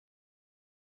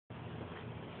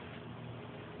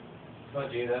Oh,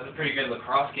 dude, that was a pretty good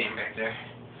lacrosse game back there.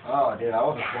 Oh, dude, I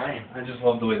wasn't playing. I just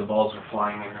love the way the balls were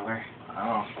flying everywhere.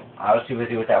 Oh, I was too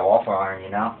busy with that waffle iron, you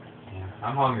know? Yeah,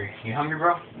 I'm hungry. You hungry,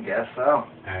 bro? Guess so.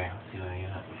 Alright, let's see what I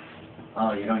got.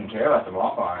 Oh, you don't even care about the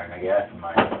waffle iron, I guess, and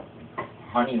my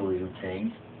honey lube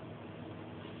thing.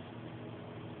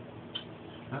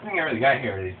 Nothing I really got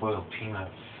here are these boiled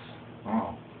peanuts.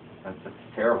 Oh, that's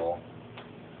terrible.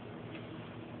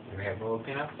 You ever had boiled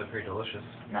peanuts? They're pretty delicious.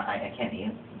 No, I can't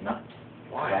eat nuts.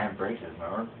 Why? I have braces,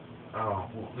 remember? Oh,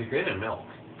 well, they're great in milk.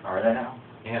 Are they now?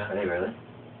 Yeah. Are they really?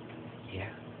 Yeah.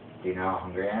 Do you know how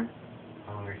hungry I am?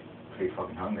 I'm hungry. Pretty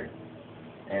fucking hungry.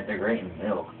 And they're great in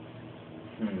milk.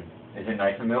 Is it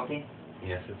nice and milky?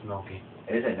 Yes, it's milky.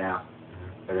 Is it now?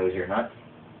 Mm-hmm. Are those your nuts?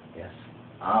 Yes.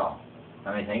 Oh.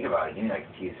 Let me think about it. Give me like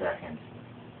a few seconds.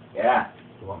 Yeah.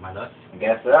 You want my nuts? I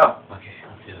guess so. Okay,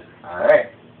 let's do it. Alright.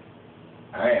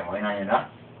 Alright, I'm waiting on your nuts.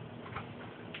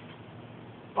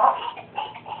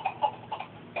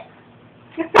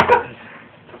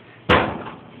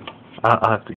 I'll have to